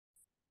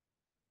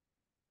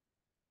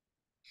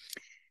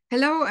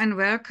Hello and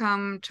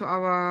welcome to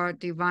our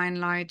Divine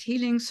Light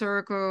Healing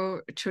Circle.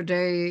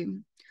 Today,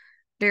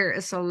 there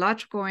is a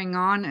lot going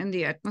on in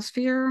the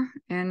atmosphere,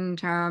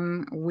 and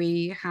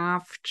we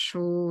have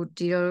to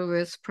deal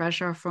with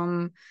pressure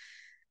from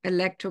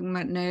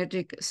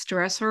electromagnetic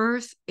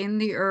stressors in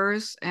the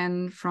earth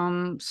and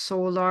from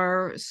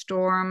solar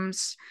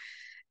storms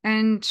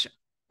and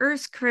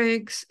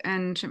earthquakes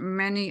and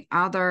many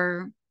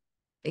other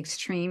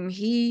extreme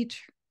heat,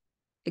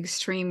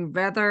 extreme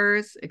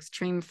weathers,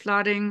 extreme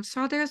flooding.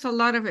 So there's a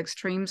lot of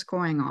extremes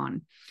going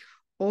on.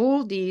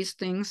 All these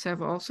things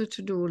have also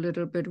to do a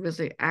little bit with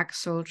the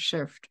axial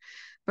shift.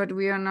 But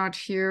we are not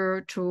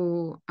here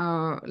to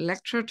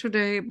lecture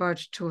today, but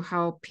to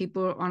help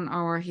people on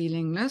our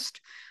healing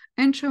list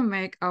and to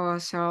make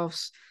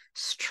ourselves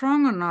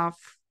strong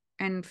enough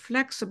and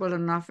flexible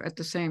enough at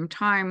the same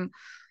time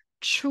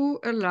to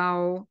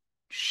allow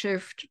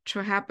shift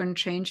to happen,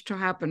 change to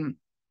happen,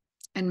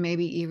 and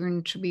maybe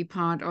even to be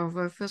part of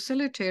a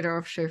facilitator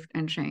of shift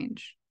and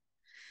change.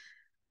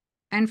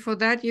 And for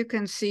that, you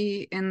can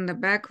see in the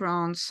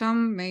background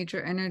some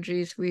major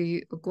energies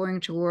we are going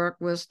to work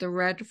with. The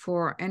red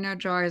for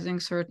energizing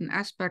certain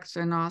aspects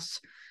in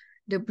us,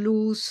 the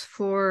blues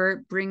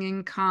for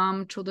bringing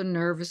calm to the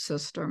nervous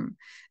system.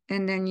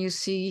 And then you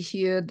see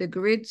here the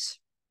grids.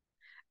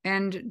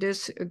 And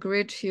this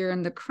grid here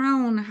in the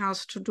crown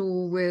has to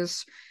do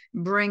with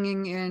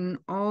bringing in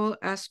all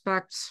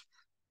aspects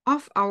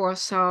of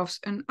ourselves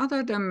and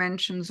other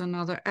dimensions and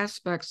other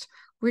aspects,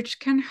 which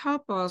can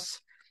help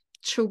us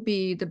to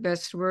be the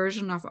best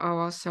version of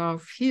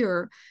ourselves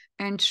here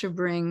and to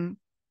bring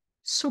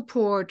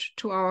support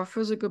to our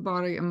physical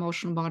body,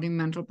 emotional body,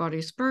 mental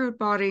body, spirit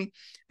body,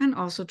 and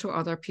also to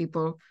other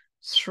people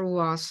through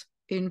us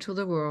into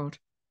the world.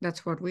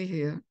 That's what we're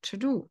here to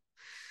do.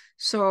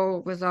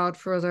 So without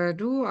further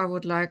ado, I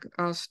would like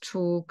us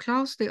to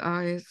close the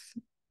eyes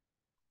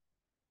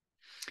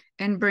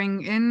and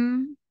bring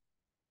in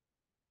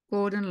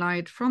golden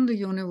light from the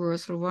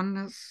universal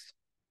oneness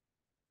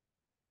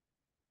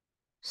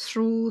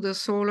through the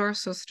solar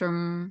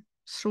system,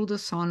 through the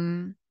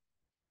sun,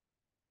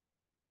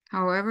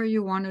 however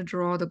you want to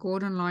draw the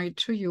golden light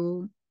to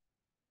you,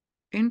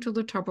 into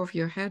the top of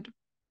your head,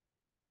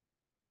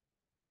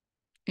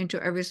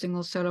 into every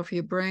single cell of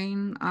your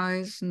brain,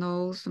 eyes,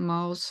 nose,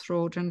 mouth,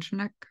 throat, and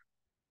neck,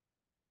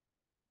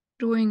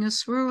 doing a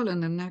swirl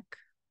in the neck.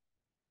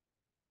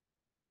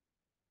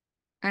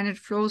 And it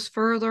flows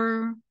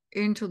further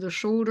into the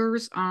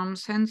shoulders,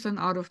 arms, hands, and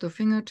out of the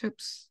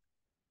fingertips,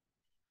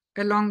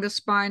 along the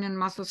spine and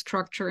muscle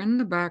structure in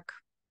the back.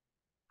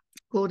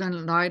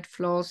 Golden light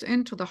flows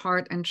into the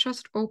heart and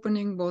chest,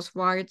 opening both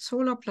wide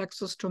solar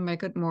plexus to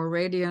make it more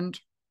radiant.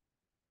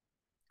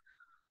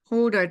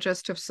 Whole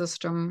digestive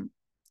system,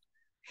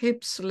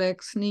 hips,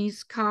 legs,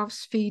 knees,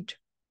 calves, feet,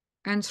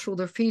 and through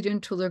the feet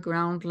into the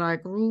ground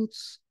like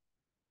roots,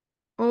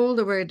 all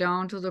the way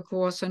down to the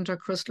core center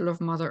crystal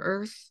of Mother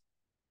Earth.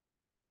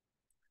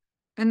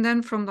 And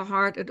then from the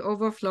heart, it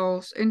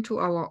overflows into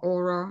our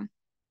aura,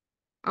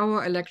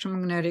 our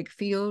electromagnetic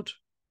field,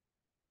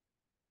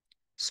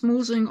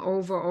 smoothing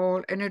over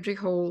all energy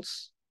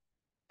holes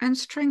and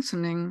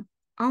strengthening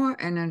our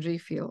energy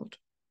field.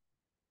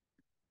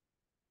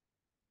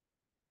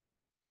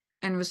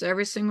 And with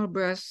every single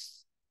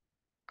breath,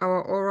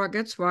 our aura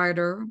gets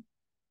wider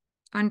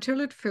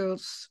until it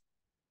fills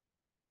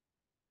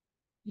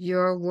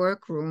your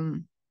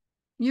workroom,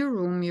 your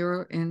room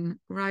you're in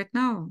right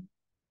now.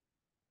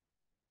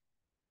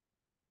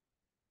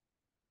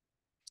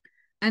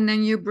 And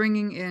then you're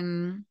bringing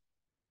in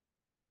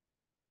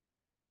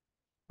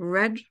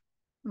red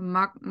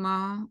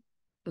magma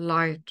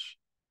light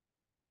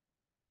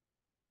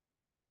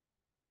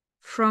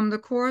from the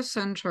core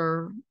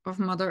center of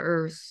Mother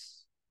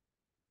Earth,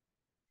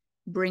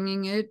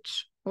 bringing it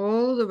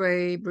all the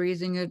way,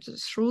 breathing it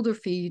through the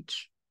feet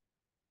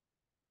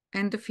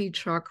and the feet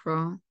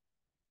chakra,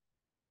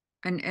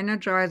 and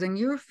energizing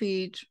your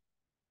feet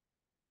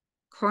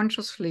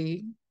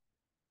consciously,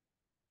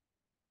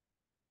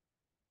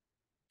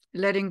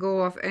 letting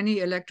go of any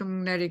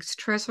electromagnetic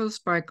stressors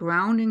by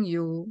grounding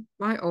you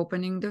by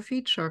opening the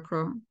feet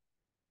chakra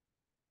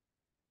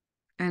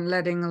and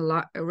letting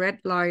a red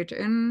light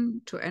in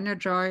to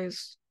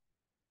energize,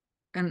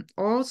 and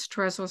all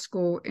stressors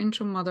go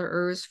into Mother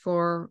Earth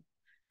for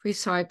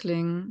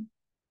recycling.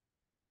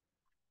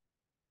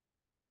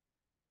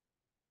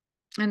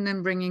 And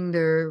then bringing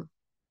the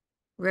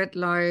red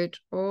light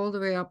all the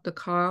way up the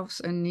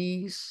calves and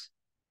knees,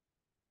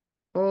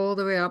 all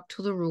the way up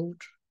to the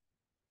root.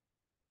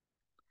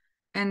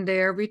 And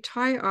there we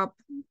tie up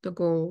the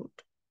gold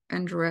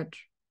and red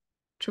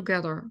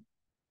together.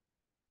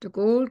 The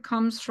gold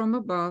comes from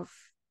above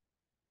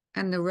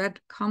and the red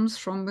comes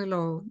from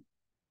below.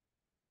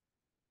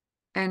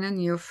 And in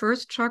your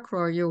first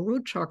chakra, your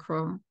root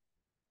chakra,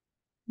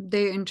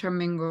 they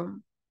intermingle.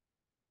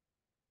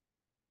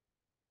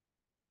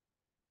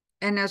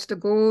 And as the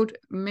gold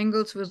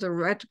mingles with the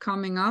red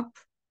coming up,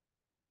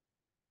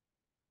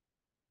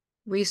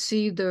 we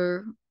see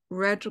the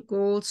red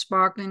gold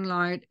sparkling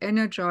light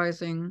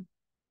energizing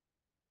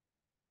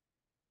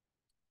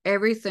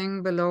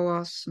everything below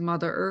us,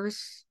 Mother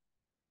Earth,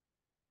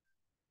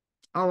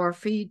 our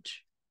feet,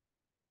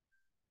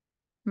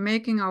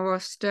 making our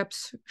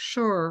steps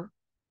sure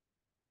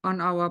on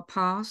our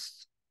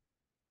path.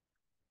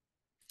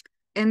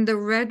 And the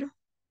red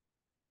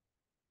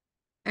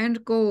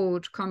and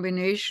gold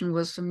combination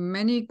with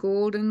many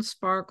golden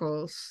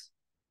sparkles,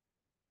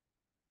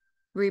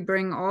 we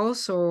bring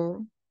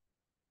also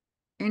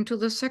into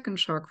the second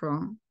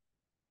chakra,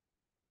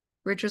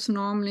 which is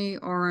normally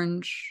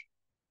orange.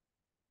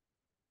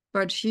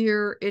 But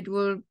here it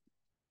will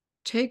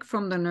take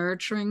from the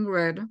nurturing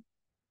red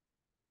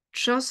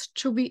just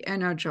to be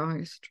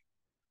energized.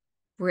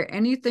 Where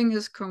anything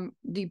is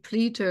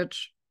depleted,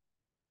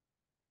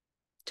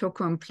 to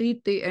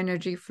complete the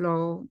energy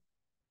flow,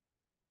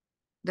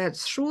 that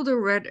through the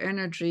red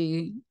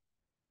energy,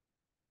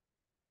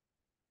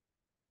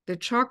 the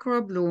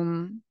chakra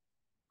bloom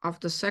of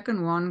the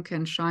second one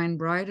can shine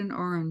bright and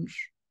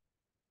orange.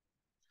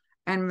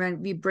 And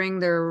when we bring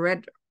the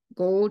red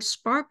gold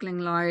sparkling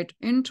light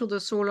into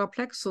the solar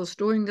plexus,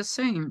 doing the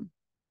same,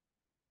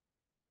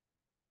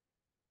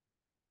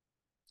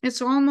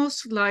 it's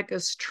almost like a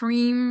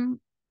stream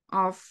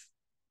of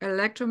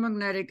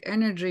electromagnetic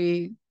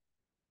energy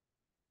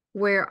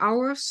where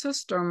our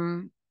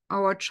system,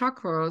 our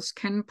chakras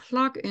can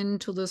plug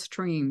into the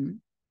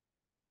stream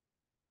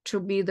to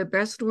be the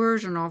best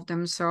version of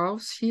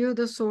themselves. Here,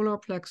 the solar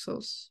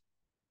plexus,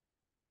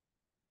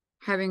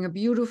 having a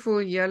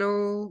beautiful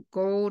yellow,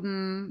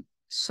 golden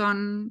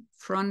sun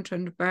front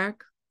and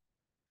back,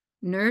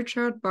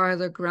 nurtured by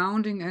the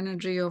grounding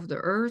energy of the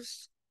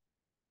earth,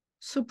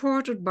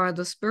 supported by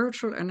the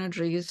spiritual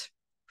energies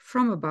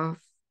from above.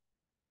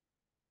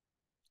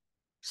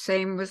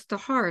 Same with the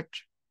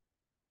heart.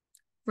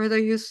 Whether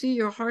you see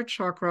your heart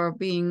chakra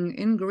being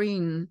in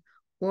green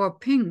or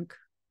pink,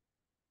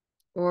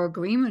 or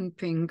green and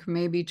pink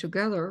maybe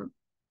together,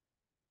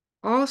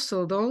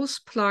 also those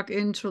plug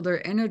into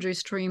the energy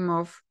stream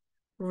of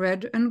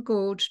red and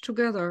gold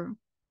together,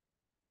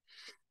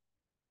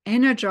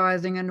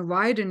 energizing and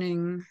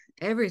widening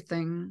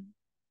everything.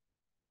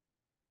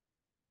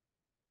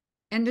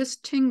 And this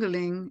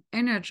tingling,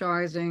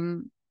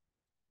 energizing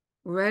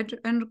red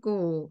and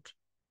gold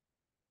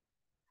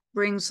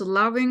brings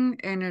loving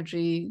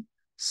energy,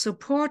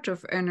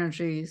 supportive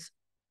energies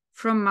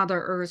from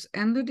Mother Earth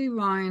and the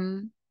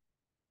divine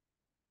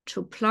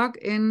to plug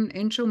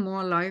into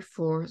more life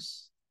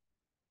force.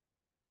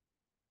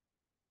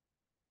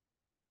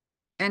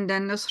 And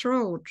then the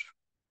throat,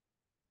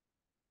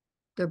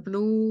 the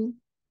blue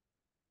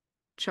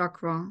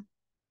chakra,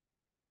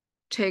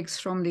 takes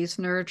from this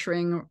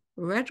nurturing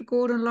red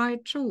golden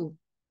light too,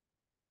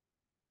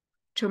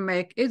 to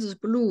make its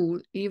blue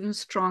even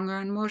stronger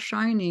and more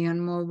shiny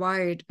and more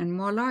white and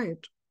more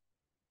light.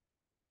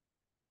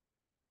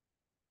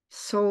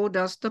 So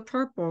does the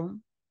purple,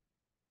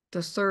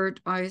 the third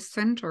eye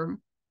center,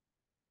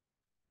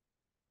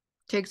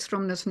 takes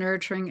from this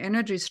nurturing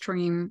energy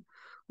stream,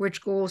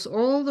 which goes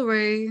all the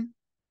way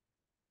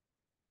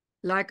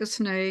like a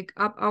snake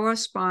up our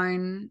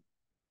spine,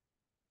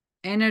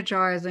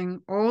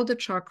 energizing all the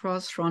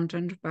chakras front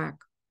and back,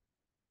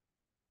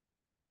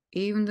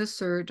 even the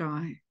third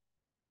eye.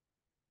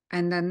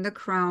 And then the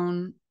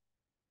crown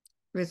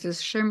with this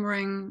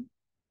shimmering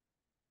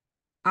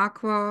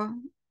aqua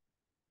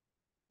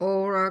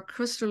aura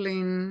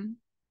crystalline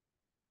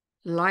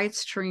light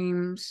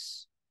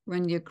streams.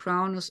 When your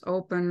crown is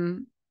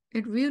open,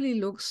 it really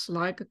looks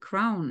like a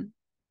crown,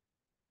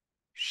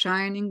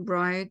 shining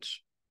bright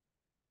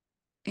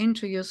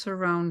into your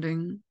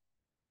surrounding.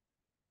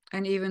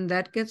 And even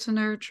that gets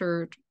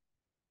nurtured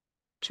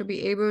to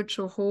be able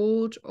to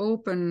hold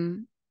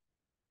open,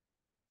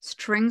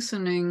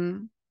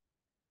 strengthening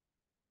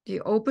the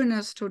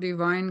openness to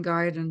divine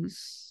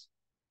guidance.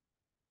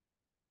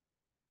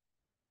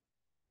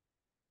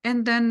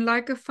 And then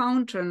like a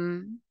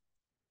fountain,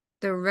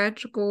 the red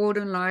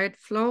golden light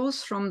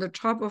flows from the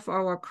top of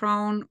our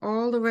crown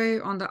all the way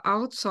on the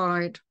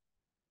outside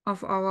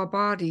of our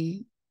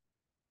body,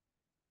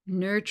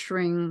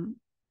 nurturing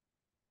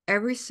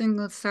every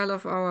single cell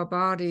of our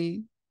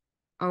body,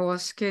 our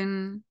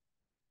skin,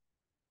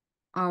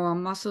 our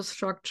muscle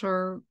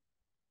structure,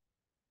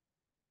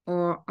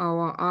 or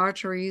our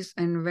arteries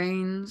and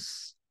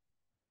veins,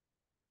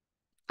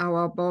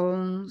 our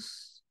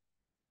bones,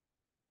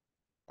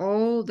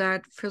 all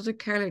that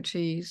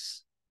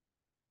physicalities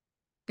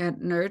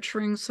get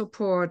nurturing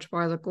support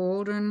by the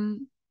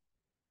golden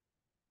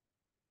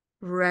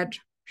red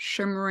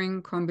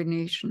shimmering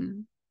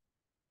combination.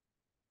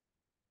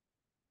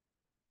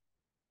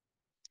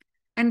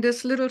 And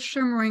this little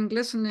shimmering,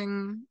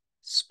 glistening,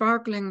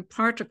 sparkling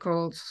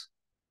particles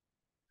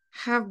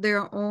have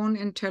their own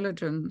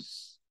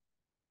intelligence.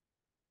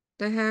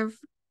 They have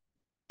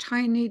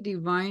tiny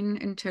divine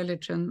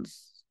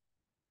intelligence.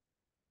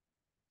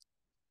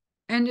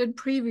 And in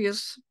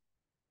previous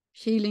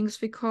healings,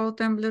 we called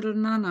them little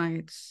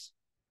nanites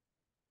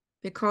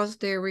because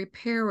they're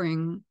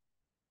repairing,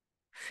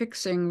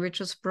 fixing which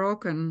is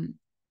broken,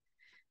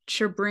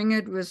 to bring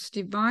it with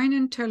divine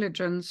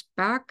intelligence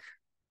back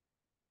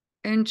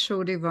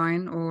into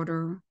divine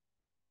order,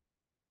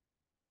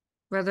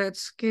 whether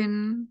it's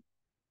skin,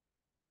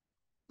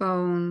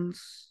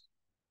 bones,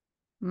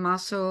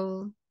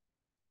 muscle,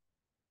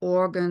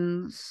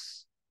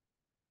 organs,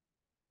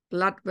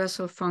 blood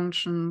vessel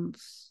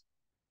functions,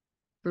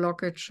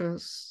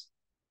 blockages,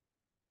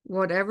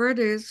 whatever it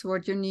is,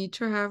 what you need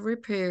to have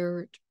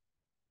repaired.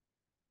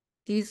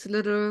 These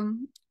little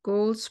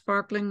gold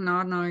sparkling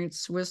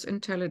nanites with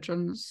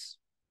intelligence,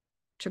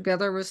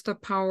 together with the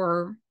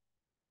power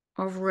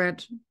of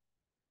red,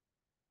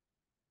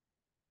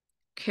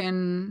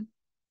 can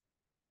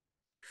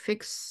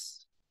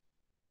fix,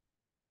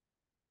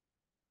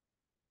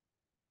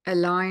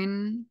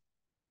 align,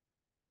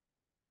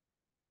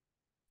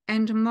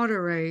 and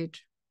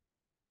moderate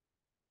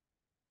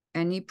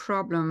any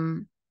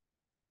problem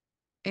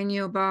in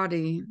your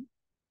body.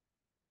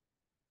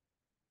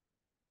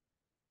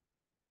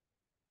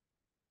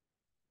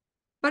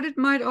 But it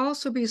might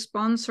also be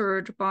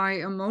sponsored by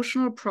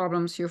emotional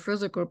problems, your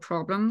physical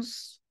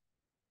problems.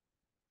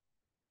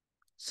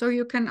 So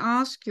you can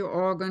ask your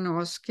organ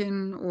or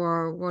skin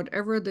or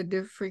whatever the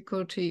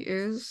difficulty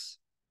is,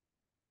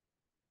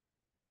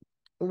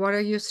 what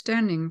are you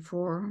standing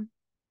for?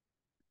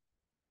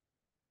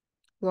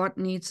 What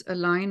needs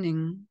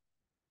aligning?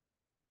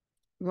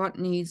 What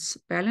needs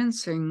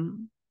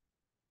balancing?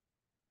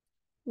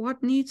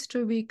 What needs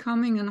to be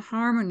coming in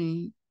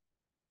harmony?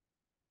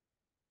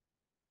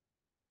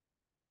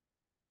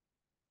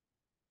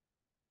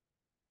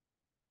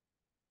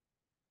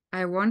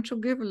 I want to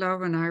give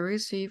love and I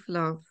receive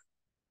love,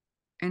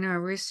 and I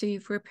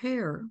receive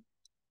repair.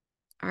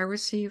 I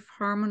receive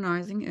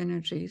harmonizing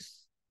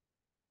energies.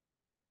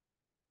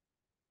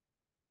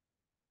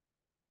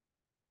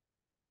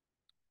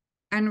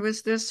 And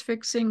with this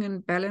fixing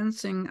and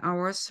balancing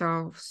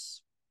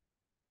ourselves,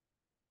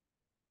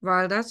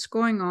 while that's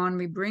going on,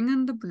 we bring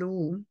in the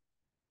blue,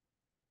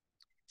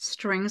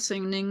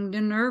 strengthening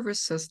the nervous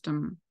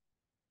system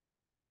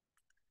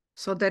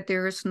so that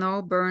there is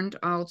no burned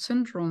out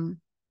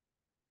syndrome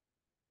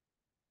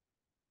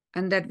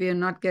and that we are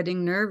not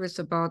getting nervous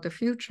about the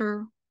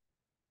future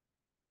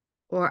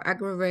or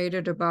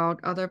aggravated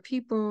about other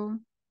people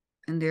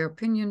and their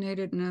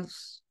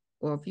opinionatedness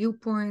or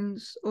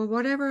viewpoints or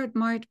whatever it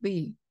might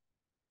be.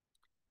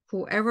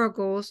 Whoever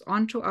goes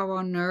onto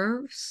our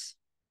nerves,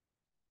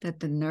 that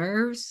the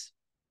nerves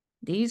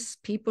these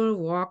people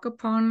walk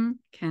upon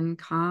can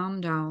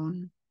calm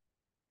down.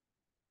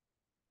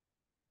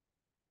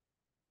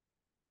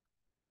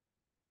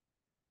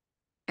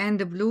 And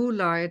the blue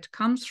light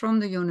comes from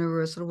the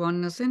universal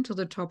oneness into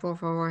the top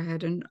of our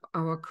head and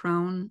our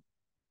crown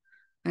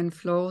and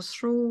flows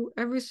through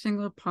every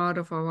single part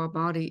of our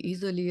body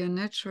easily and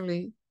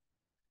naturally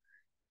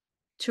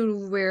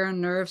to where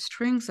nerve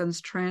strings and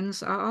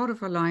strands are out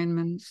of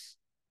alignment.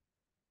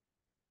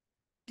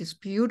 This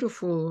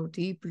beautiful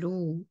deep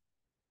blue,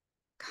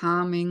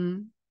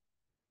 calming,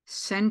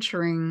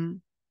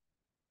 centering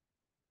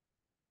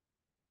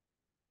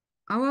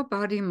our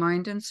body,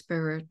 mind, and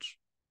spirit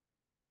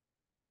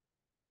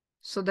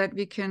so that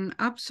we can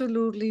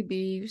absolutely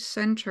be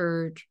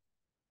centered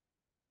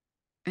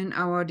in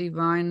our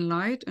divine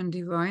light and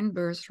divine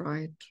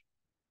birthright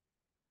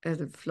as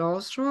it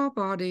flows through our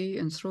body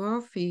and through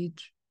our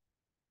feet,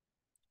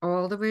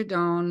 all the way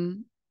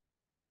down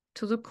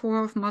to the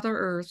core of Mother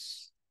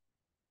Earth,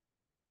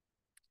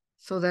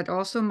 so that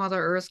also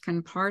Mother Earth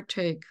can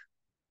partake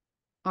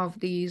of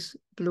these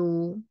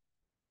blue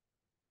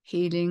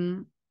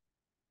healing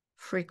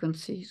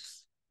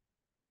frequencies.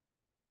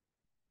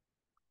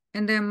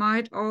 And they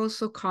might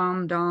also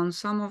calm down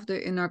some of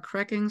the inner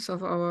crackings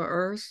of our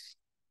Earth,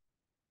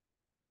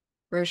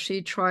 where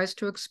she tries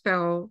to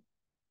expel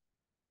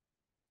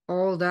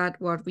all that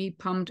what we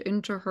pumped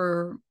into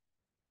her,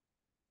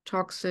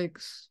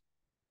 toxics,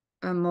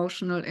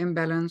 emotional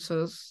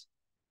imbalances,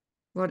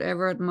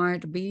 whatever it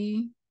might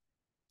be,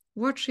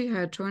 what she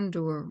had to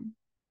endure.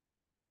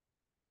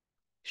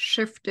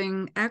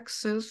 Shifting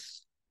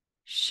axis,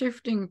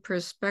 shifting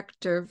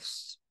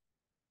perspectives,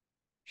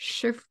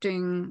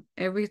 shifting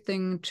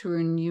everything to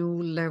a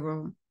new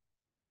level.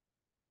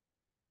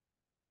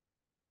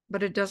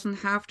 But it doesn't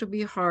have to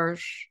be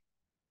harsh.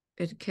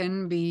 It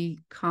can be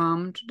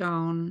calmed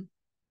down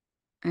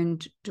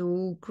and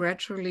do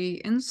gradually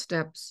in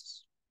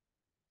steps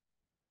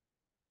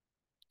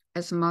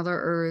as Mother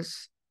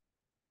Earth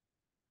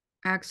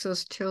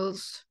axis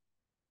tilts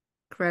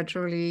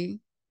gradually,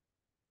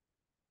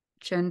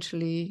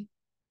 gently,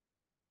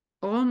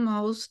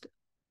 almost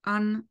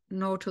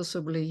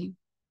unnoticeably.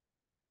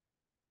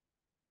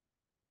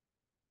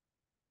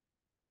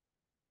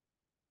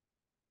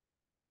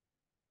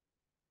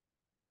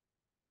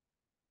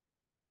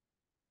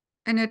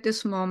 And at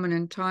this moment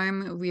in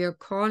time, we are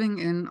calling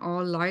in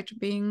all light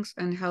beings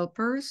and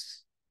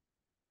helpers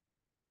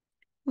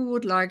who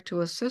would like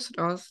to assist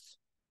us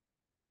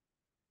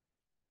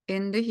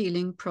in the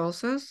healing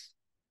process,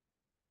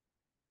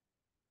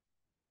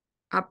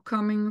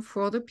 upcoming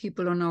for the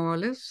people on our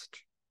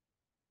list,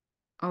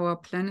 our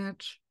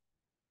planet,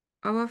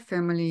 our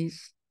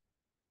families,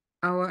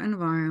 our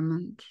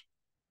environment,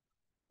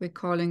 We're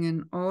calling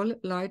in all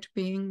light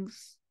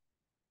beings,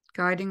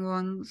 guiding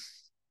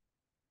ones,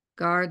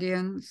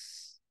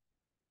 guardians,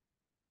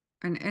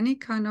 and any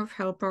kind of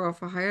helper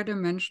of a higher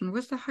dimension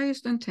with the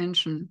highest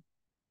intention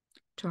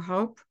to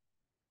help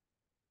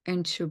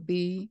and to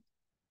be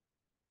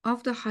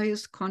of the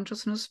highest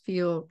consciousness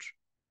field,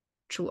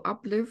 to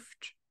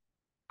uplift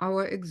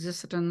our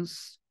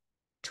existence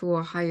to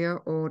a higher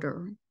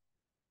order.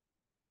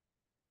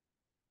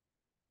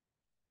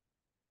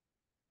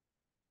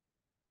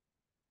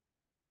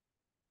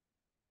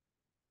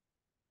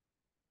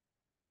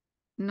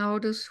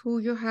 Notice who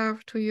you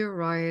have to your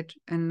right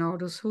and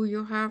notice who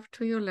you have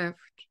to your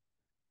left,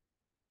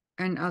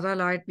 and other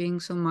light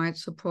beings who might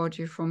support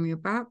you from your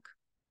back,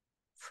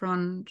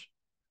 front,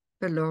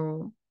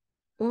 below,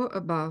 or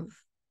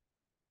above,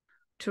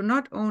 to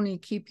not only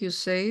keep you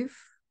safe,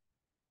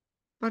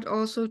 but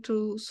also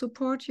to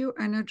support you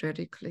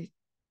energetically.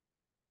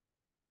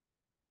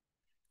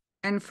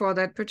 And for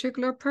that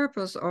particular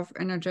purpose of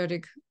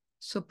energetic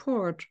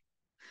support,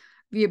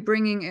 we are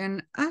bringing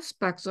in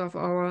aspects of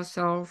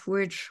ourselves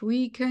which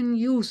we can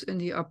use in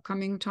the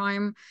upcoming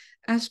time,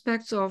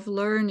 aspects of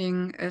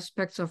learning,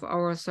 aspects of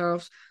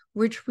ourselves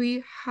which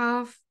we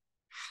have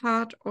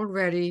had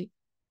already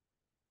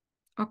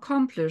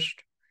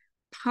accomplished,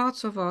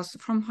 parts of us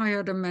from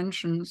higher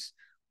dimensions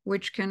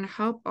which can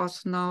help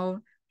us now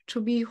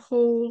to be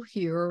whole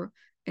here,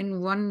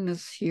 in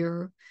oneness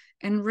here,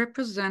 and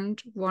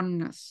represent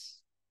oneness.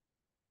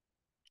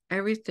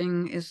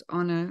 Everything is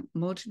on a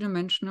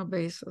multidimensional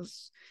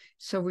basis.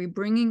 So we're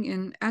bringing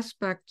in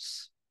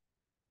aspects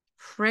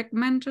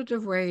fragmented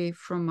away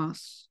from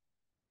us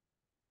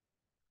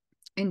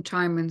in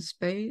time and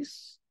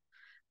space,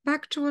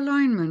 back to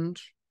alignment,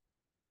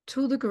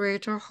 to the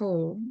greater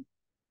whole,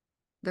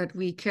 that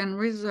we can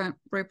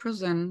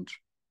represent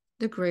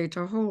the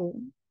greater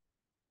whole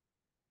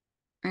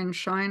and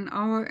shine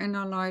our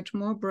inner light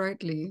more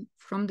brightly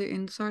from the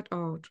inside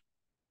out.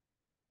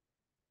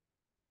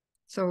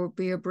 So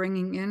we are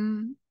bringing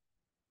in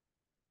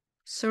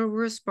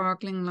silver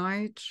sparkling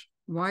light,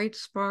 white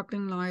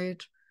sparkling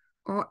light,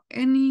 or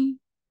any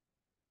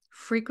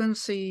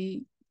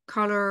frequency,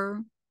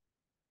 color,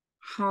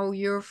 how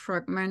your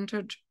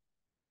fragmented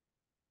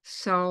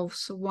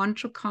selves want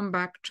to come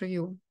back to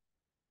you.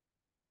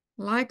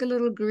 Like a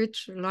little grid,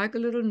 like a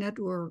little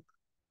network,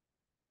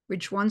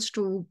 which wants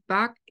to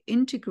back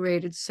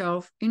integrate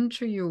itself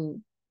into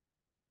you.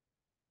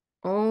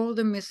 All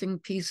the missing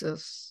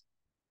pieces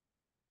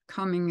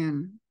coming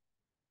in.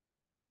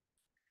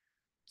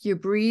 You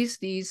breathe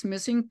these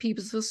missing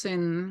pieces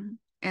in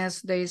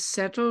as they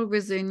settle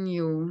within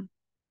you,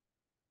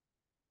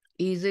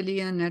 easily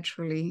and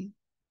naturally,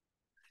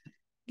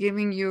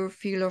 giving you a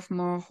feel of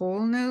more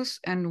wholeness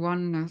and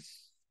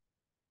oneness.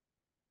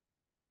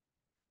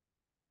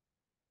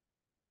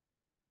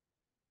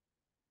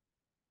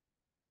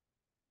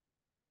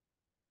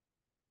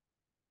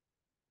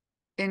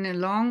 And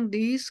along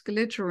these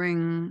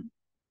glittering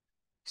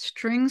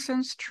strings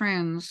and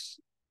strands,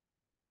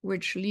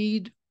 which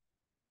lead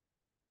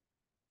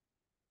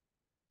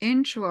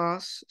into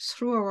us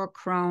through our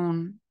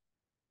crown,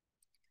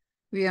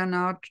 we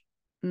are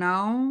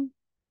now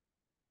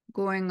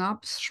going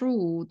up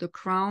through the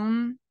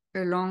crown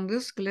along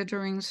these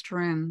glittering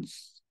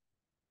strands.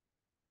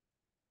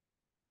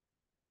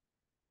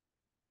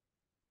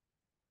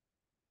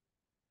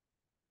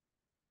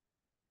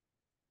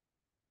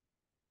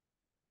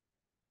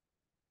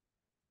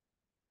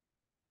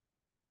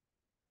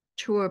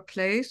 To a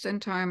place in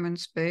time and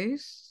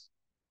space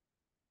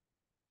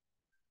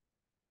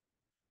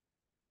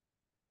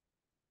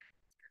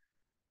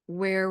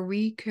where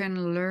we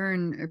can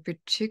learn a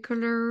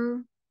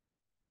particular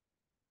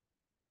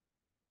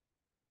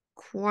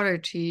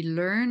quality,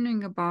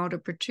 learning about a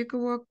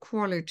particular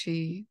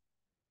quality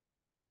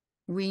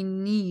we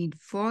need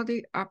for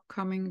the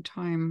upcoming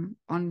time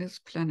on this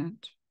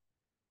planet.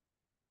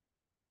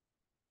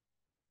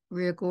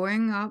 We're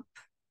going up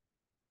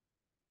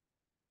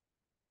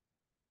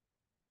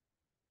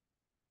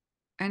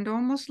and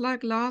almost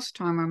like last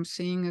time, I'm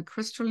seeing a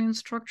crystalline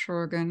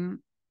structure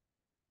again.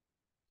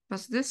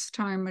 But this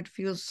time it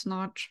feels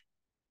not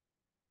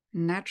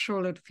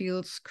natural, it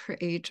feels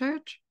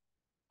created,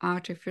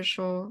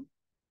 artificially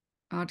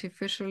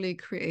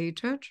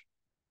created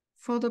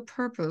for the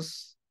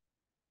purpose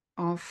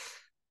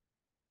of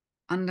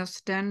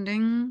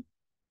understanding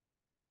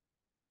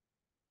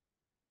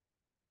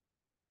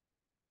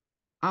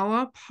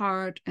our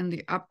part in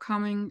the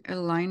upcoming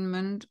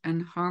alignment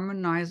and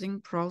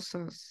harmonizing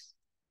process.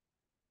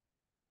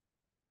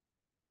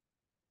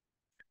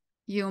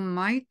 You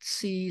might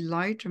see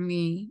light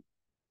me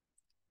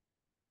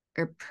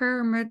a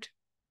pyramid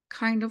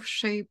kind of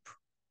shape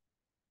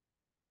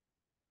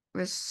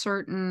with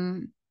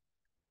certain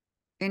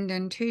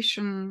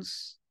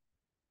indentations,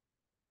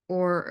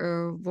 or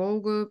a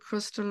Vogel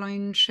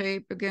crystalline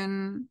shape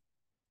again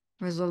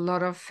with a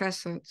lot of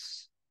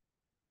facets.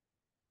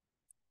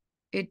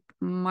 It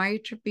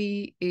might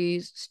be a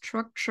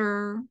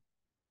structure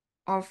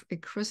of a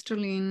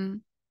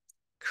crystalline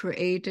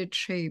created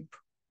shape.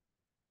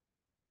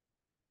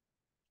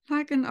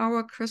 like in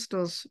our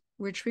crystals,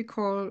 which we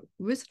call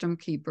wisdom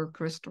keeper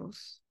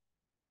crystals.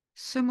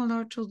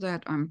 Similar to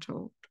that, I'm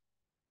told.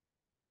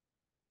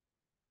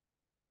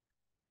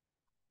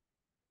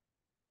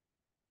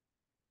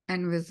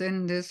 And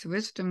within this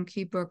wisdom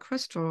keeper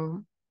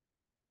crystal,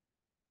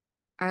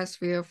 as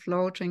we are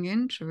floating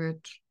into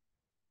it,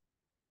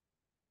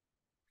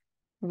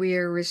 we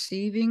are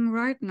receiving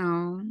right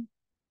now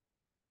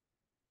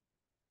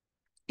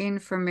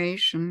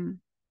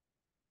information,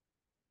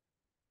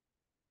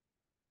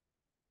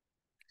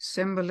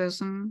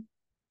 symbolism,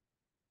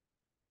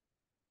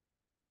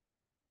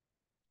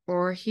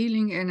 or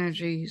healing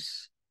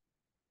energies,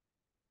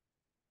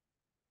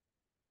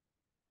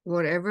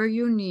 whatever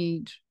you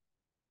need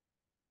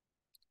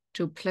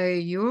to play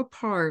your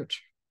part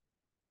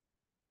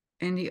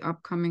in the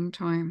upcoming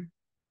time.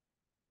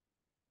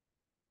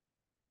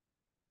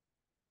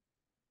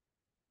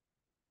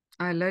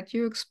 I let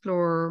you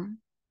explore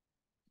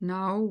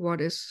now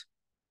what is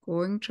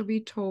going to be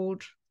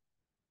told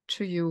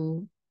to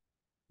you,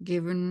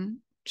 given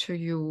to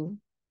you,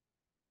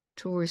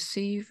 to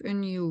receive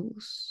and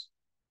use.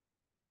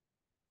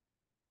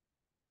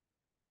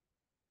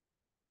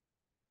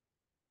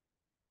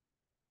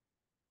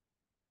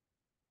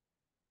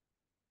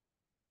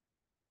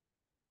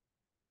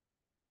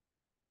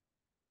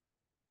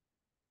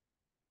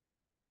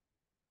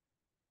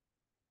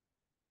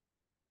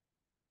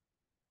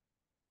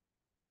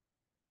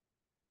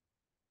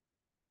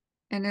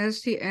 And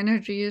as the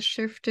energy is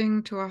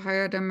shifting to a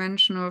higher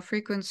dimensional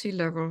frequency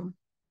level,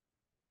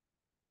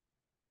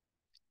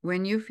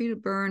 when you feel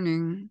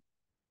burning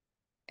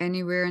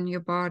anywhere in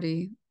your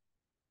body,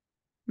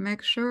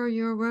 make sure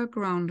you're well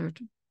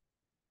grounded.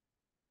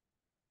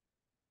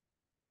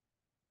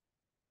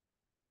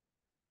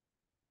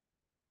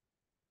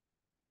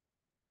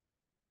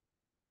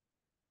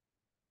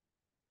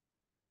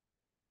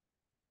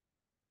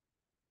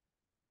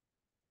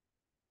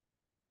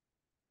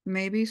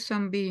 Maybe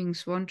some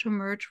beings want to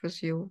merge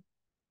with you.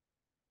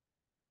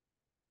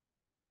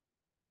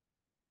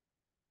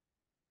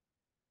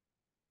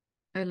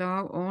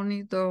 Allow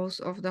only those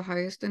of the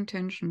highest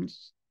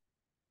intentions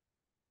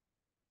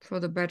for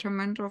the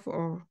betterment of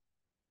all.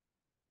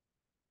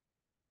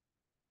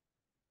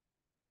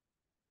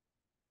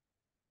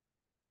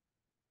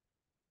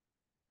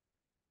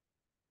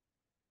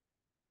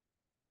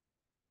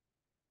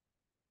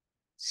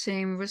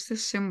 Same with the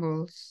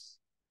symbols.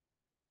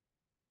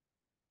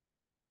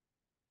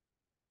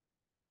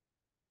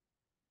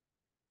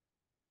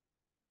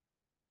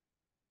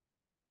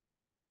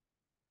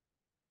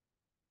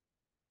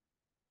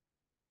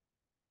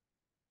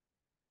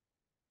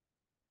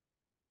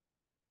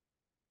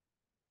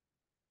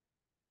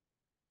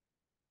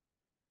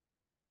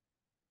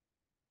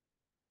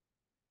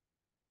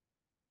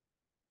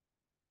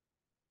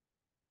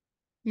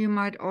 You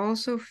might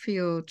also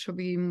feel to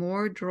be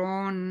more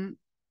drawn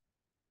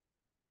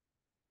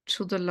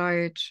to the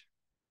light,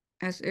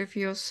 as if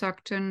you're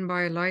sucked in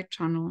by a light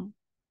tunnel,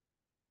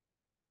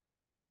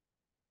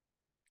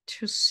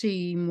 to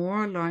see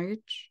more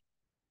light,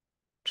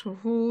 to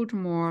hold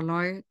more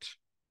light,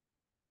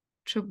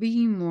 to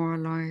be more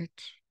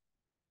light.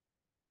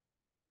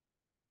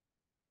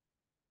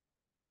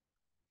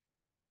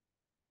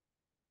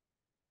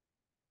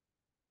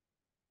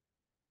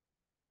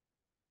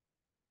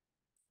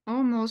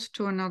 Almost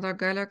to another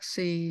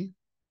galaxy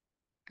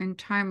in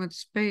time and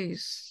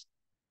space,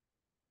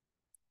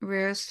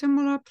 where a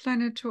similar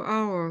planet to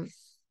ours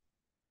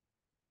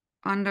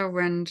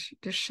underwent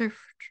the shift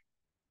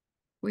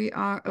we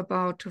are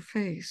about to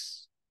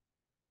face.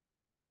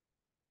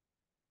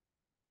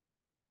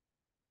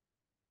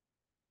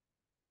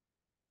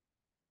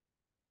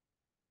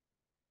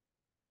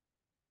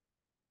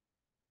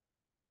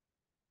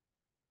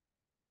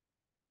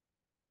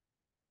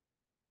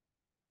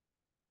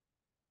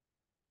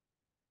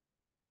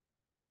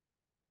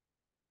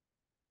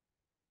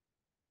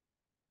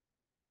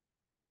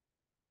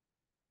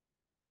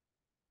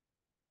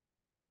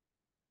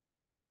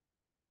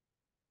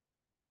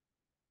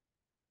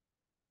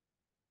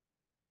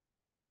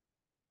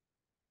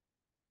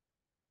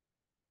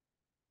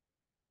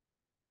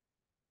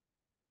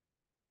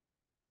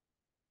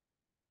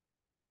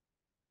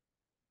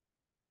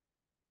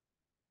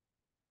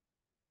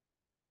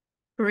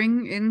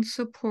 Bring in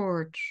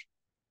support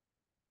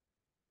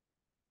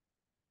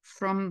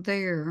from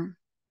there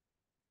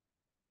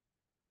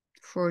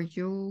for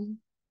you,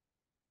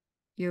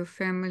 your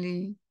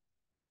family,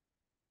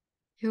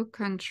 your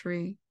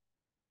country,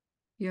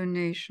 your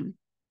nation.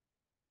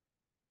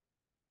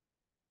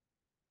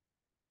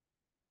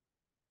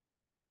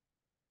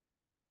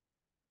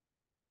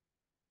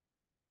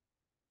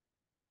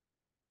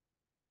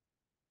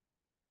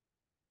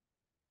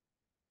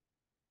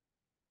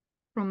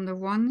 From the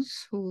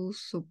ones who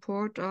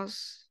support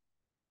us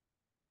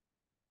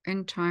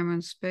in time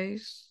and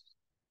space,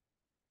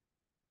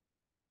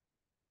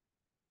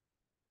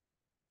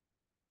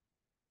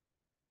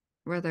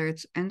 whether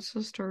it's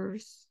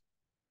ancestors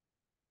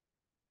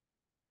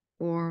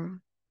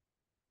or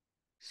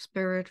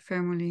spirit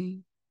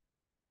family,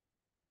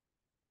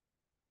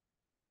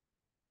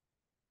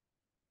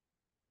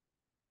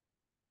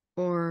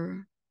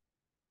 or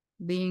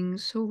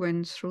beings who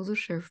went through the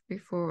shift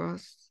before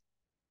us.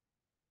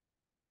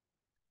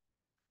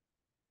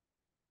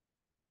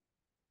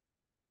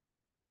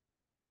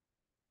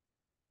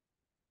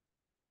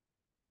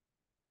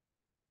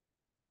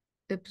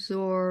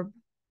 Absorb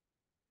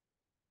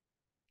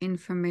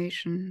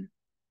information.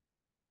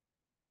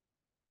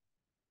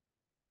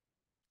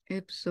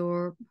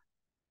 Absorb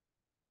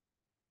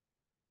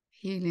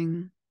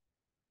healing.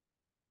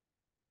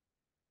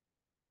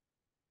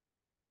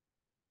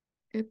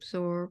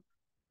 Absorb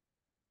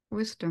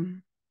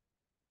wisdom.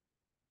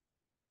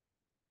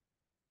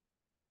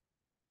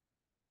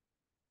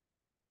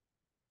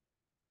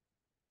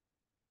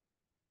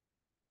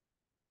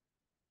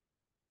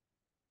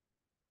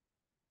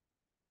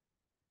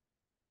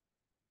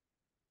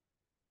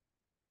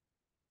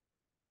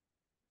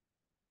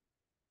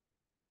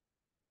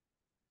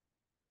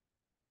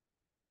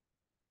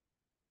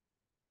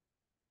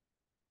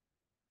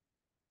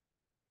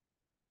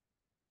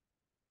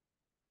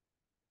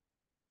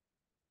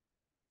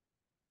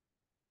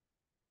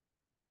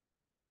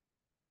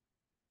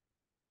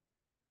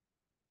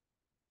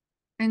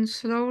 And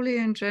slowly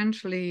and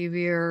gently,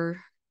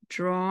 we're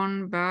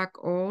drawn back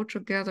all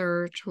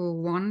together to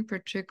one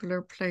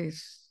particular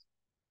place,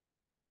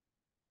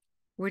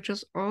 which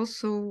is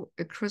also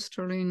a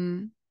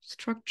crystalline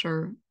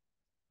structure,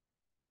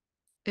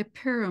 a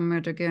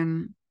pyramid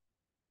again,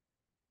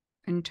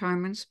 in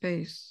time and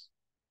space.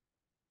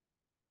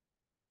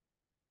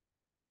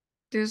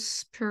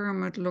 This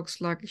pyramid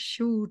looks like a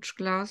huge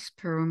glass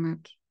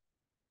pyramid,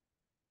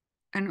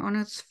 and on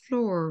its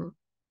floor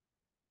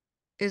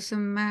is a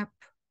map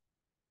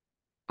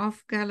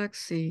of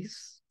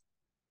galaxies.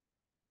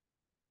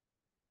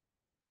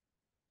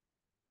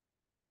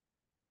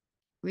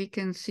 We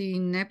can see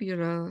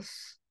nebulas,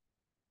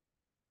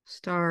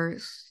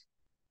 stars,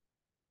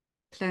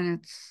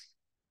 planets,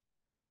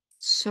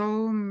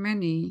 so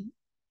many,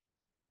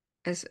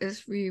 as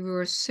if we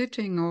were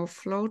sitting or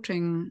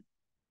floating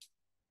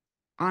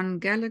on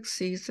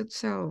galaxies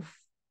itself.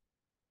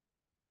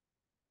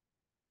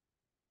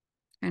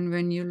 And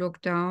when you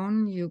look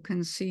down, you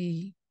can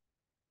see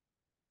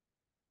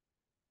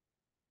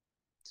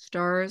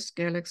stars,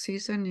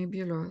 galaxies, and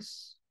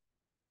nebulas.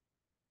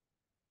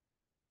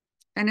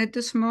 And at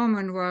this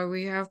moment, while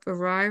we have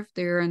arrived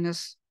there in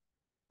this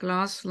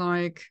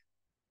glass-like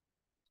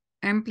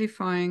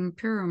amplifying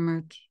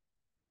pyramid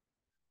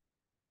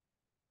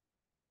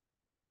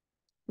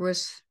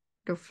with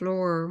the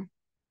floor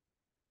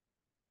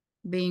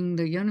being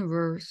the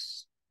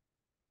universe,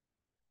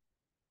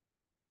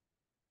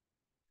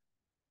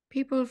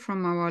 people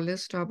from our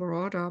list are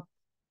brought up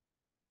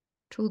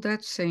to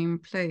that same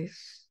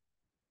place.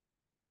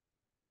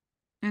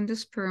 And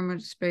this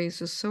pyramid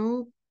space is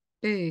so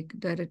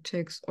big that it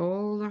takes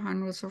all the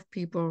hundreds of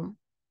people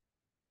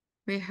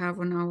we have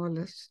on our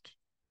list.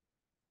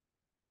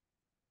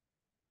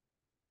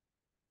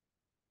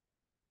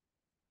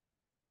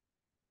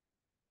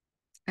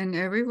 And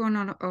every one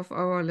of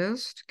our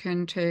list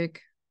can take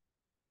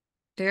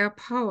their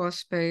power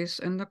space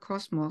in the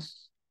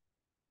cosmos.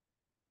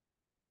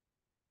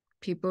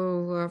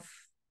 People who have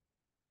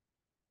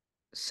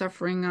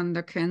suffering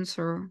under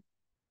cancer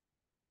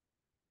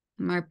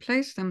might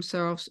place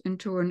themselves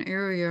into an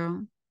area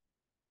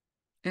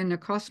in a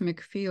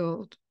cosmic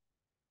field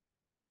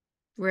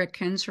where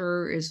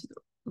cancer is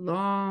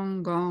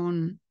long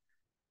gone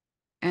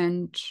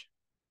and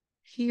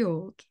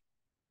healed.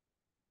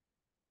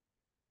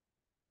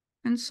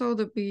 And so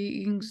the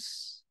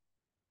beings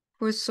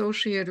who are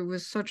associated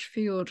with such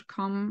field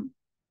come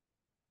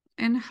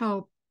and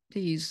help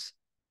these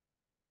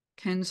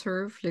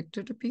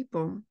cancer-afflicted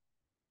people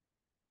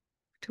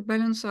to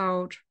balance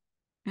out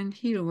and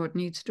heal what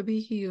needs to be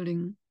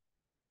healing.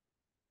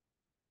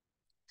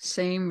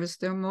 Same with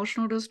the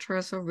emotional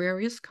distress of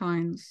various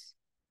kinds.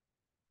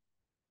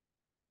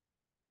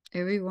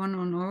 Everyone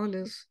on our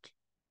list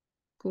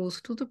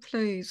goes to the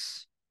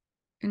place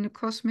in the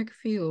cosmic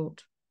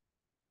field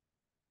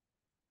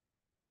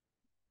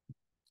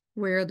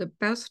where the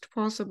best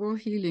possible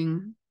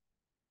healing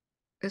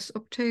is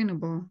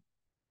obtainable.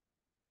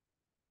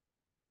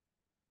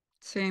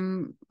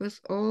 Same with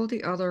all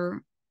the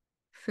other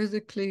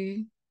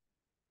physically,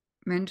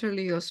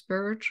 mentally, or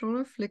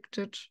spiritual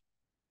afflicted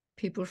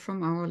people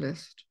from our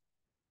list.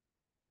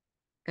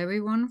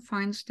 Everyone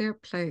finds their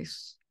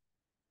place.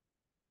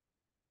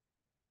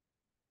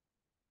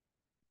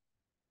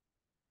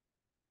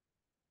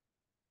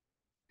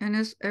 And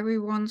as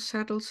everyone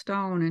settles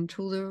down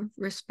into the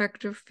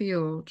respective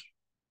field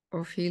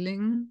of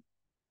healing,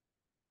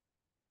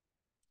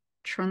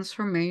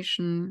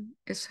 transformation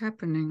is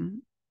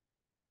happening.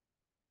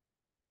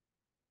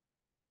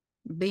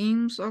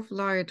 Beams of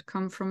light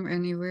come from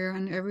anywhere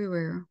and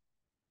everywhere,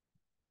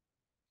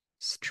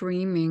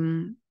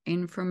 streaming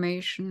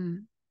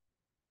information,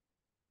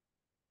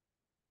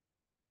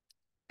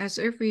 as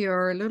if we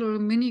are little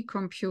mini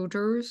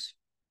computers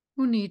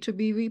who need to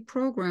be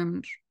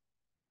reprogrammed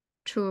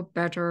to a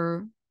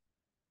better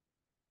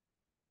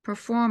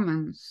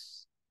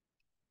performance.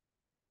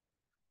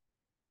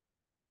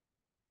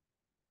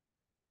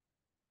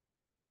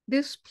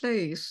 This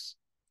place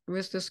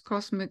with this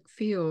cosmic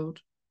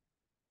field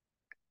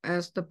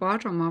as the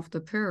bottom of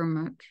the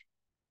pyramid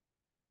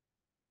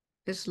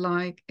is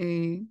like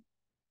a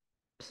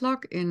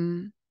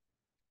plug-in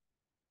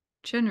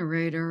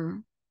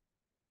generator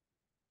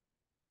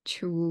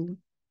to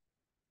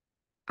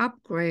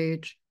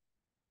upgrade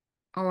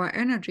our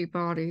energy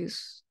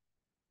bodies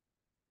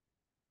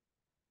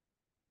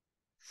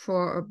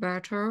for a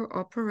better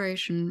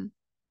operation.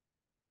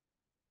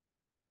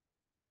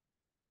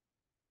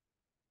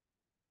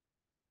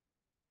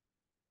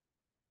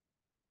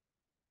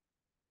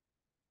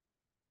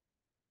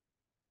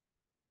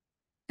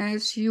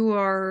 As you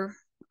are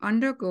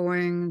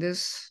undergoing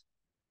this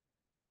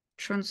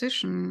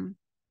transition,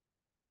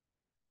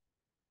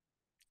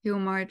 you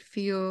might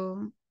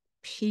feel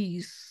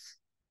peace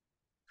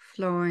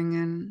flowing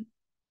in,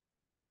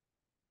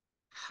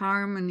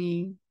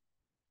 harmony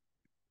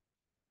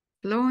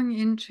flowing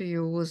into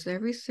you with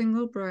every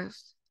single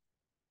breath.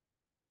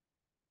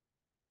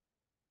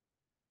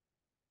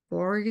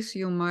 Worries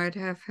you might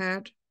have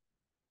had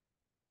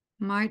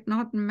might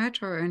not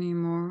matter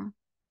anymore.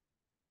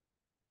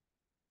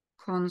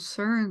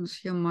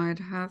 Concerns you might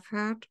have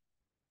had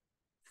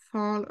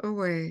fall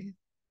away.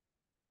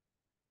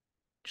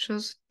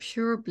 Just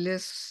pure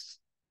bliss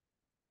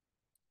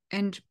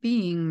and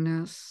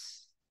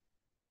beingness.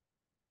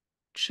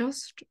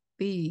 Just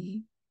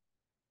be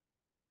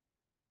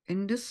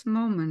in this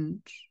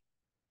moment,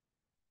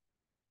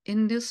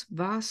 in this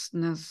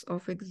vastness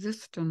of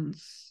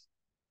existence.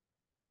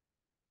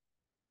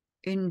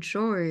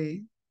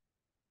 Enjoy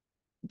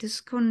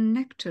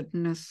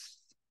disconnectedness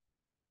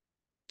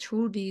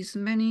to these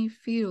many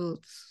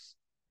fields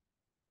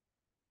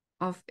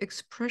of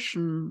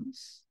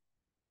expressions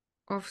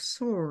of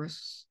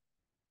source.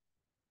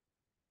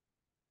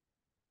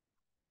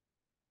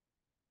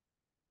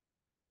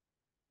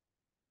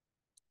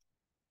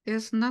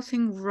 There's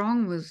nothing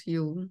wrong with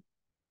you.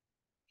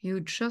 You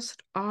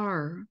just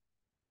are.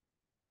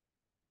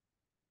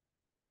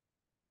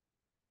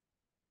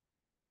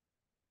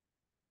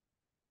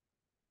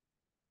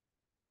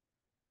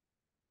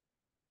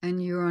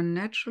 And you are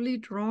naturally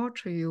drawn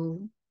to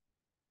you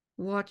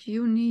what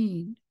you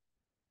need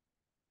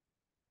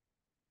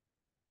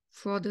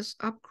for this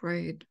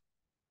upgrade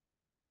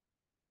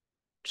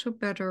to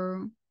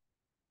better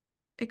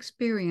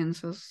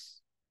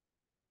experiences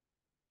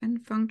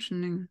and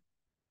functioning.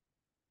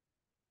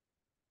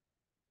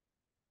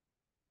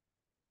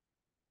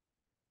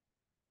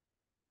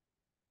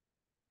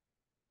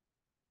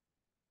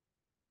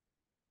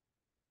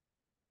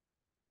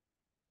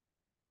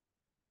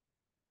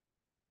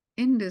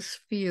 In this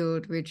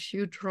field which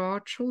you draw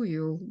to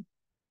you,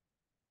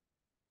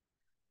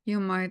 you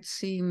might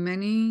see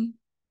many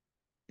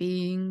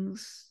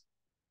beings,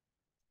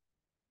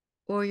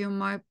 or you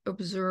might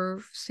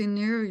observe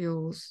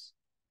scenarios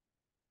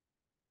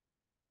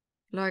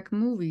like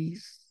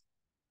movies.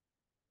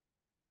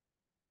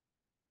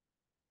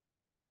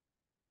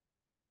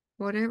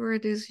 Whatever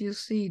it is you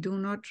see, do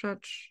not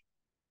judge,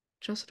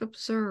 just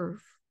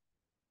observe.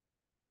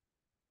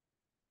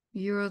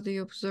 You're the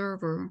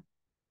observer,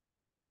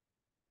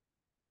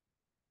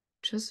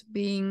 just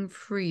being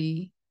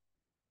free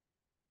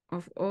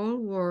of all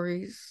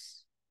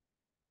worries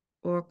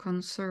or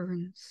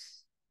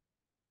concerns.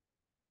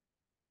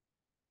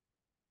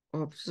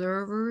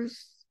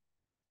 Observers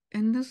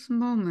in this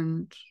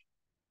moment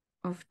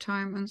of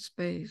time and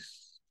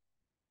space.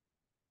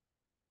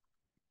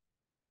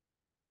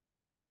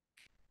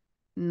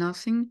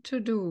 Nothing to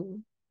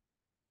do,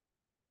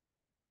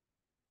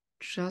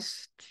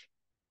 just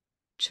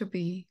to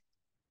be.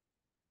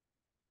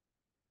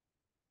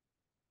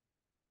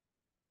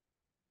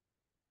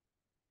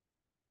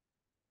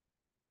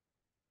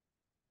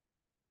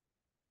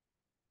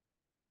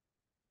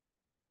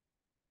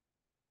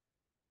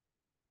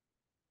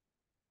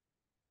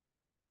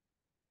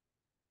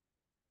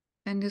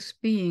 And this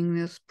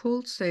beingness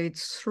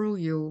pulsates through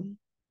you.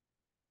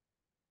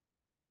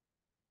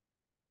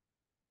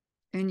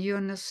 And you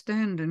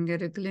understand and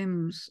get a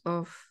glimpse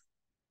of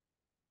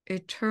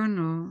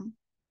eternal,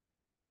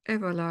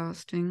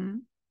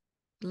 everlasting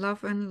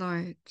love and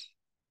light.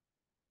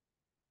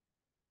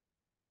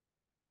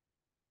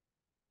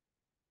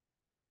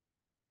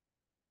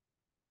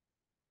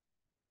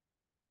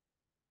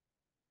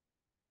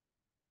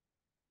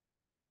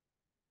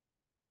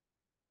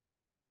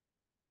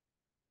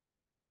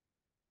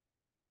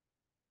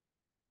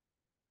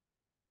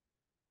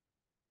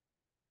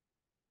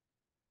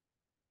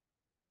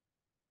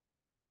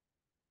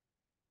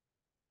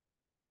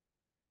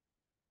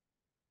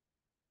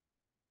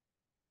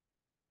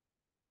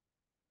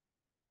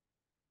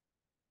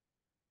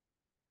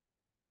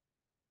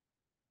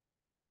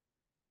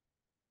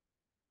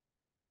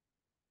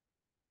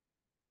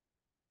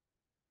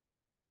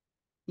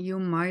 You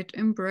might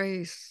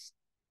embrace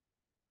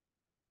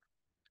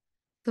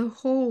the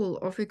whole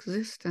of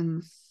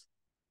existence.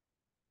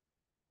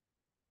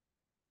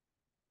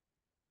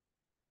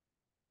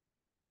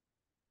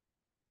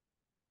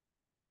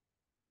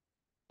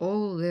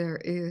 All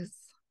there is.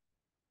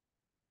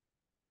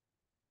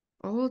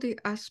 all the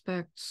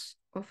aspects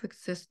of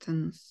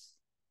existence.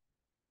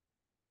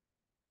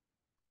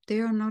 They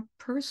are not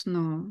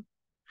personal,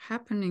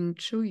 happening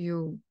to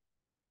you.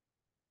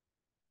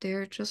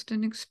 They're just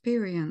an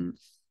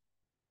experience.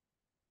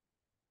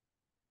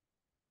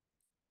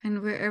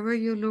 And wherever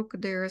you look,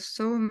 there are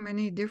so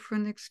many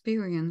different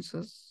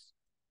experiences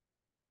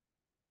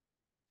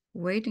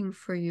waiting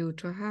for you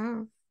to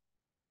have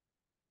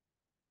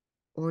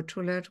or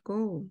to let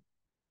go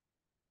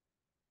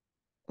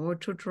or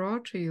to draw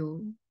to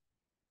you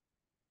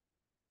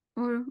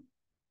or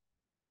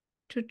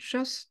to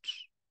just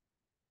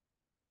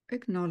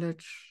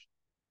acknowledge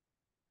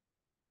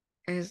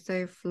as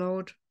they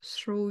float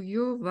through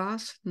your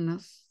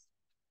vastness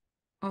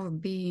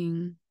of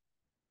being.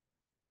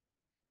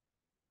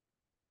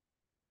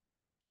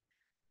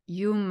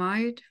 You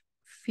might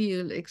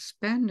feel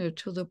expanded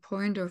to the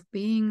point of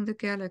being the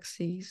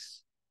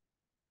galaxies,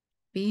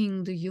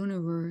 being the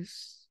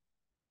universe.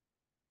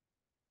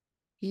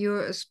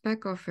 You're a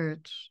speck of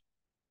it,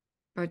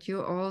 but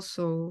you're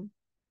also,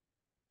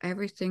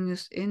 everything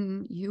is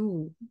in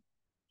you.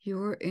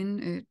 You're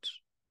in it.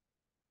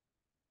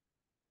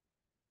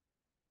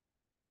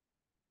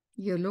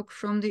 You look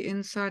from the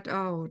inside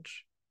out.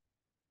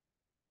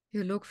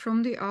 You look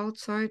from the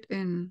outside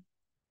in.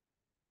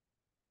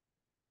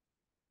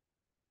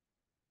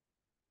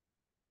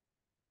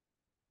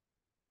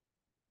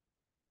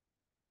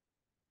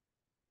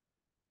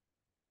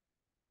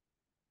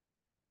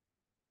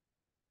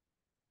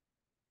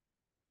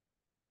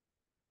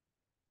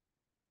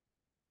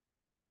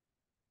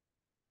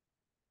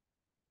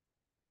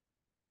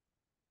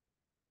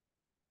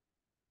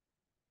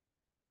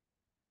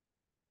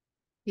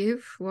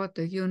 Give what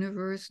the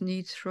universe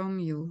needs from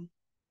you.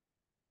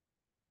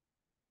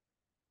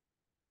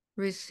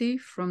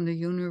 Receive from the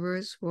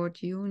universe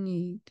what you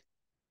need.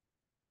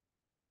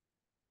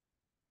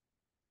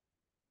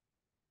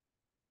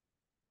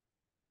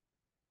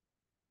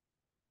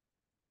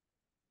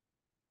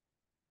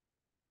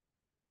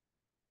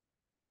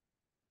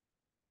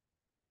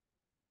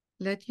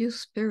 Let your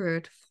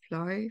spirit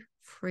fly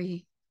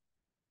free.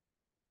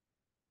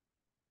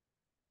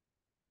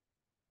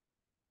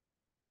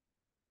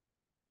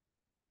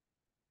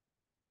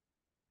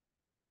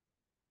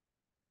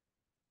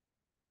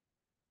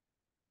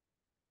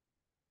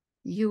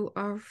 You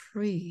are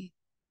free.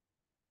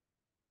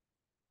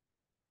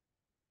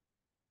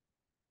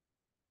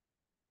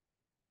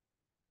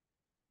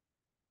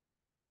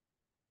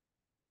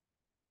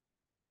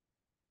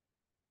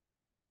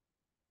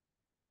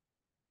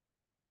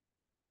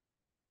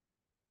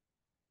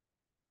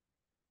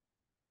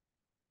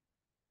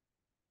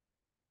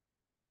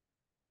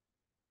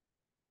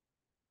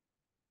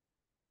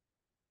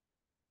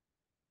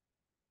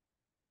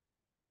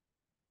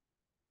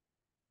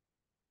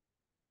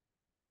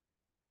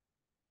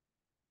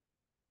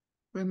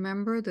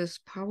 Remember this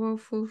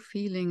powerful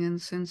feeling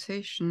and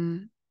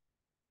sensation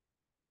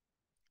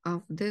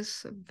of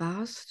this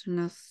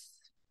vastness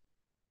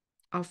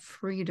of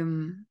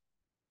freedom.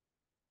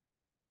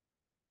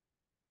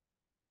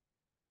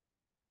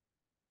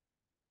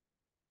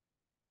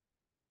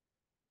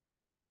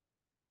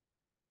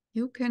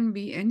 You can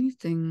be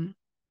anything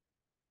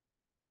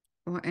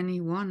or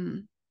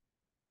anyone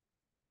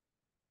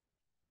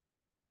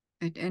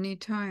at any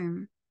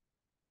time,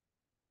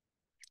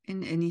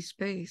 in any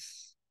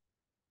space.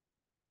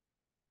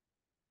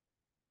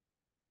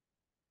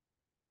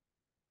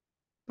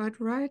 But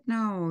right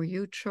now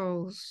you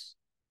chose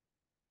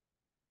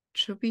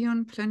to be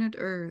on planet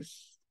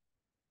Earth,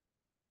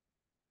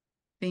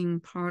 being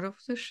part of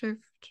the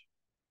shift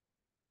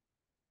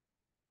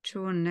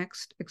to a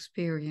next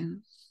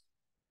experience.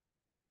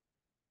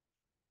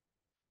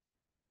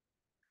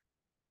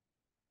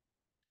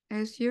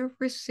 As you've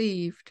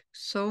received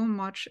so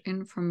much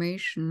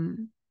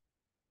information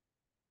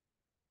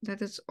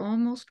that it's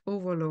almost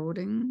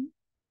overloading,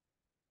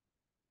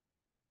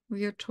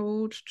 we are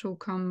told to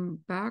come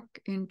back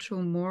into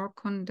more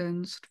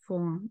condensed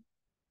form.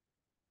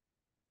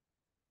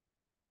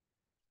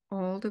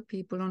 All the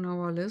people on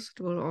our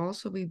list will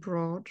also be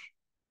brought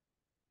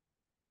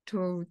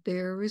to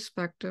their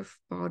respective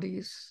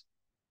bodies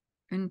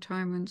in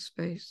time and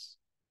space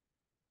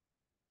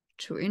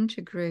to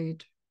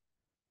integrate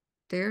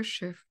their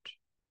shift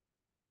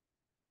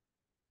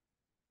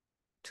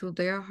to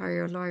their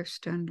higher life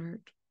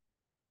standard.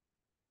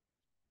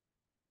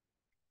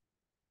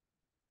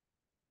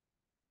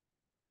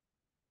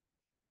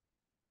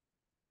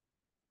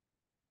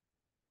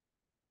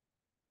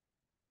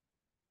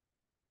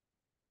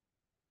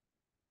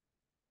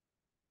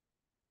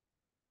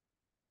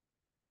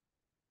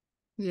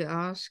 We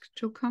ask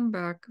to come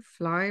back,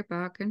 fly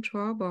back into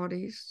our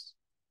bodies.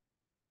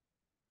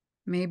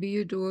 Maybe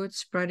you do it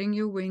spreading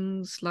your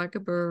wings like a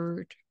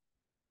bird.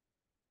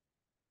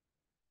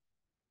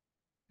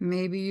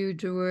 Maybe you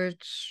do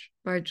it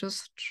by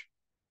just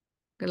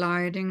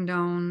gliding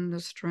down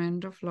the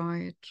strand of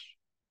light.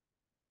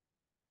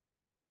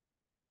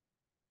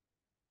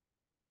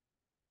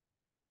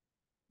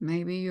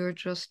 Maybe you're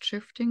just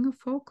shifting a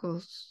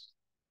focus.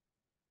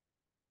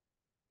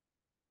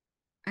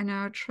 and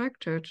are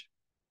attracted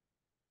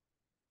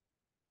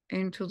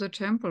into the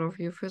temple of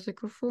your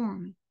physical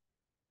form.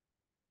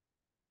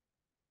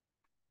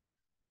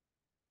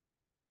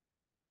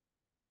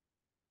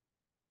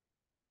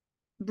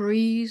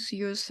 Breathe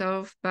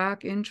yourself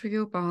back into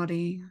your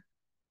body.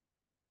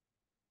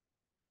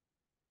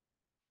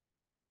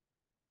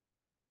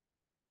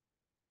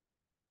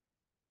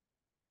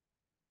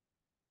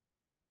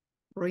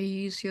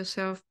 Breathe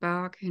yourself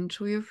back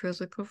into your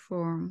physical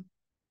form,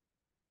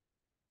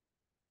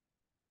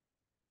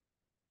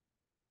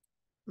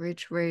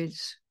 which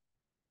waits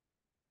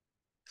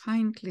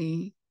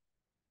kindly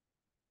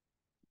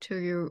till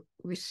you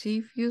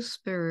receive your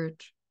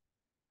spirit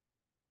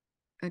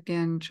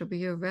again to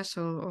be a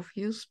vessel of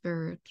your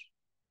spirit.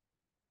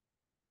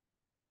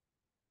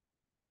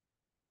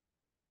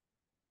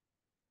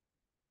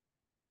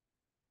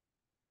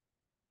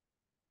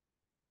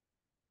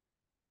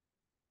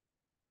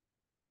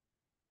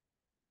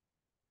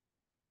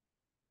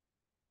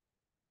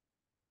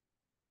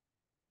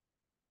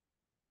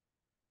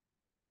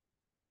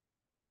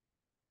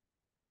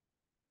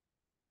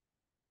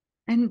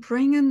 And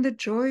bring in the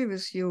joy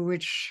with you,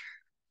 which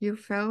you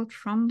felt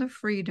from the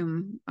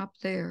freedom up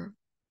there.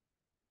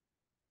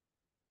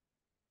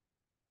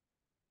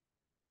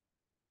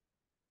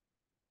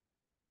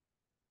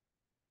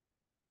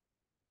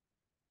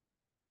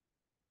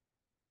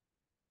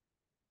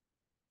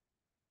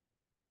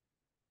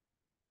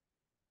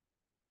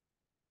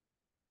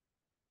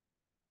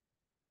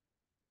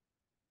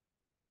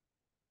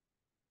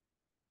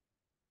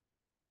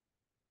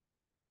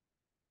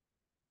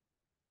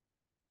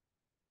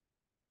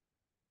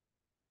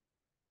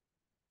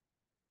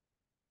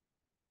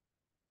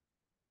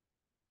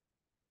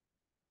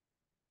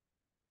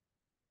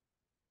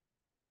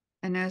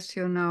 And as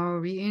you're now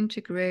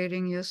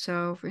reintegrating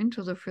yourself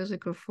into the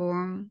physical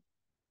form,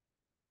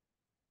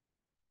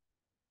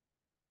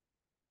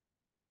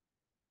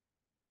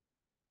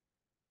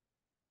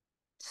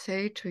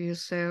 say to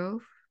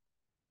yourself,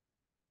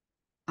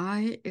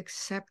 I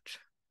accept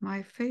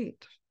my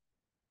fate.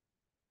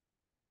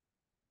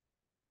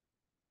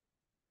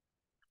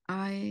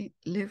 I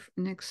live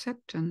in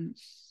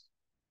acceptance.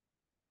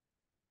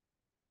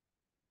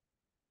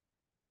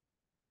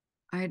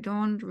 I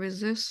don't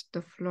resist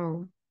the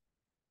flow.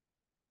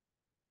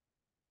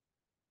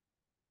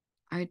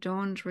 I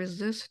don't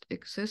resist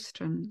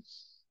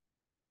existence.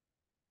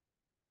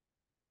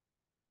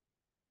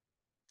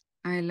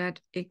 I let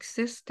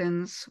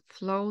existence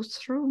flow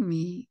through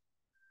me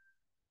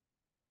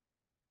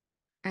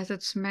as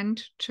it's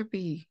meant to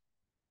be.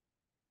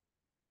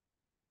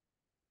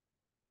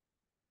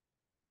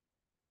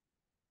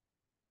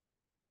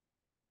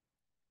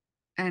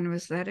 And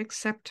with that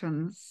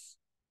acceptance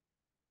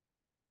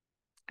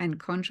and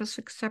conscious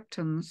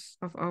acceptance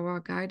of our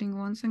guiding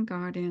ones and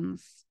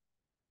guardians,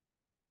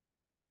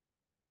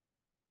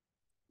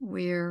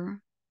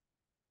 we're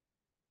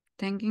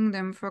thanking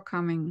them for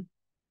coming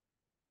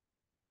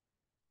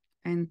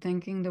and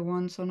thanking the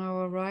ones on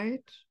our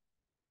right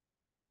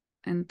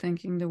and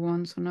thanking the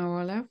ones on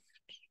our left,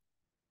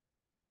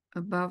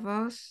 above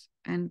us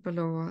and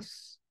below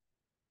us,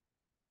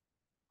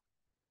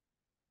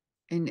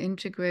 and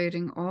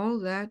integrating all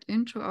that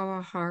into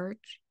our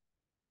heart,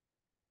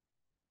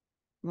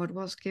 what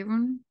was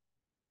given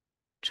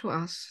to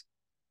us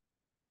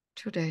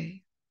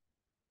today.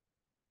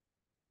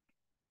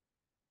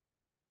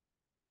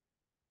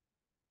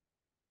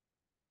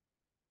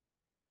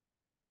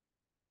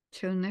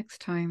 Till next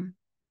time.